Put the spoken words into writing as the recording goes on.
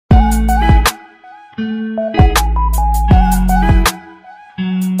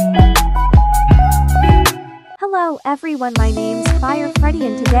everyone, my name's Fire Freddy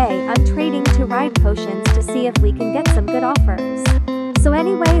and today I'm trading 2 ride potions to see if we can get some good offers. So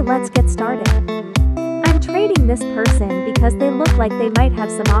anyway, let's get started. I'm trading this person because they look like they might have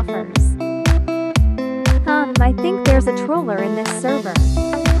some offers. I think there's a troller in this server.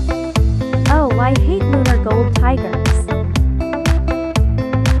 Oh, I hate lunar gold tigers.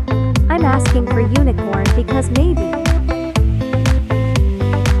 I'm asking for unicorn because maybe.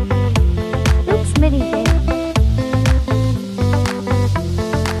 Oops, mini game.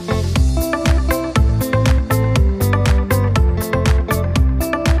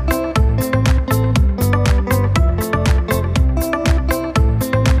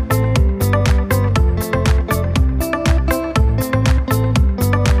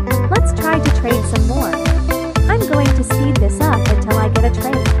 Let's try to trade some more. I'm going to speed this up until I get a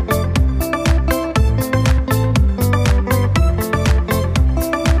trade.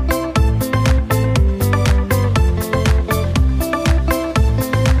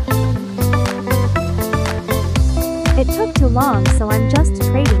 It took too long, so I'm just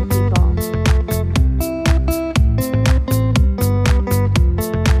trading people.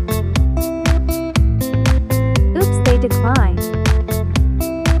 Oops, they declined.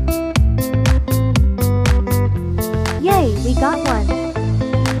 Yay, we got one.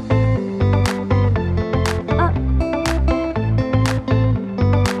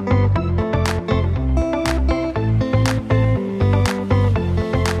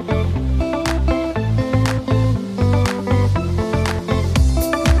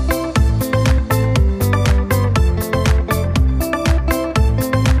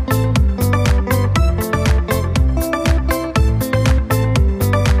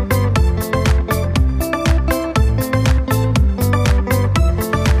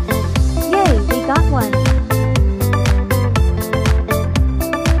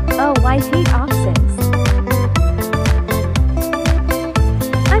 I hate oxes.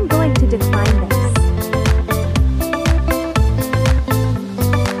 I'm going to decline this.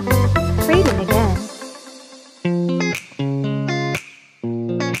 Trading again.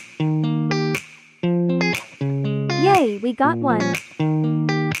 Yay, we got one.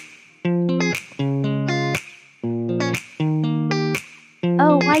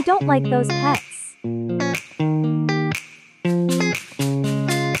 Oh, I don't like those pets.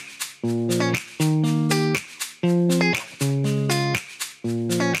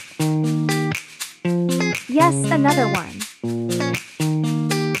 Yes, another one.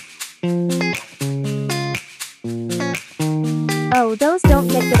 Oh, those don't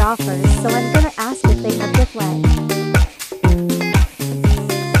get good offers, so I'm gonna ask if they have gift leg.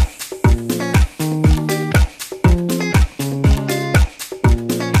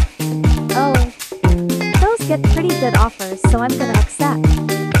 Oh, those get pretty good offers, so I'm gonna accept.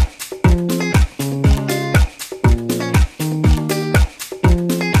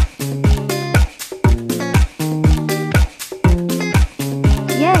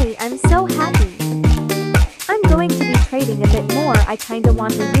 Yay, I'm so happy. I'm going to be trading a bit more. I kinda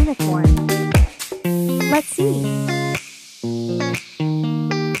want a unicorn. Let's see.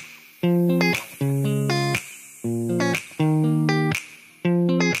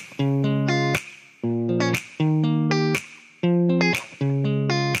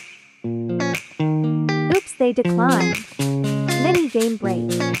 Oops, they declined. Mini game break.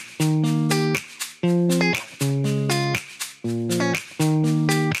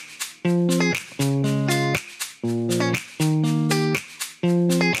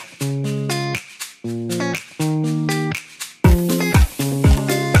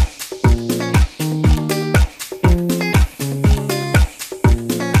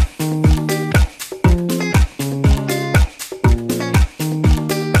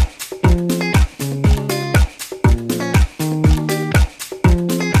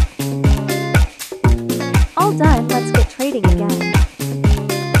 All done, let's get trading again.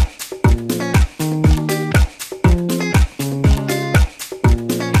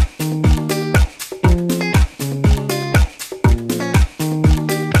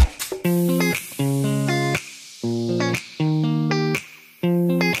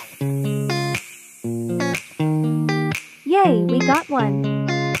 Yay, we got one.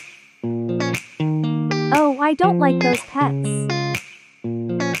 Oh, I don't like those pets.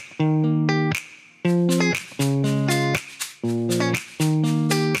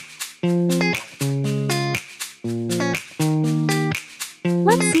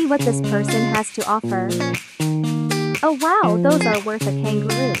 Let's see what this person has to offer. Oh wow, those are worth a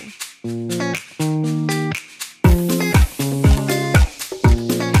kangaroo.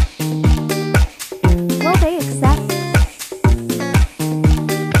 Will they accept?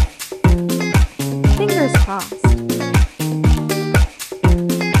 Fingers crossed.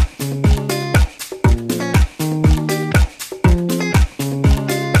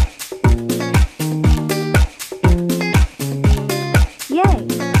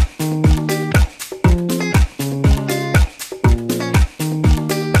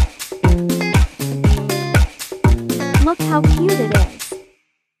 how cute it is.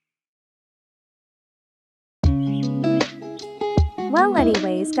 Well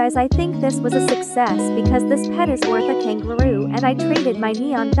anyways guys, I think this was a success because this pet is worth a kangaroo and I traded my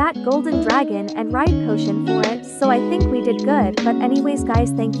Neon Bat Golden Dragon and Ride Potion for it, so I think we did good. But anyways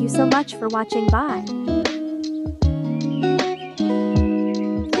guys, thank you so much for watching, bye.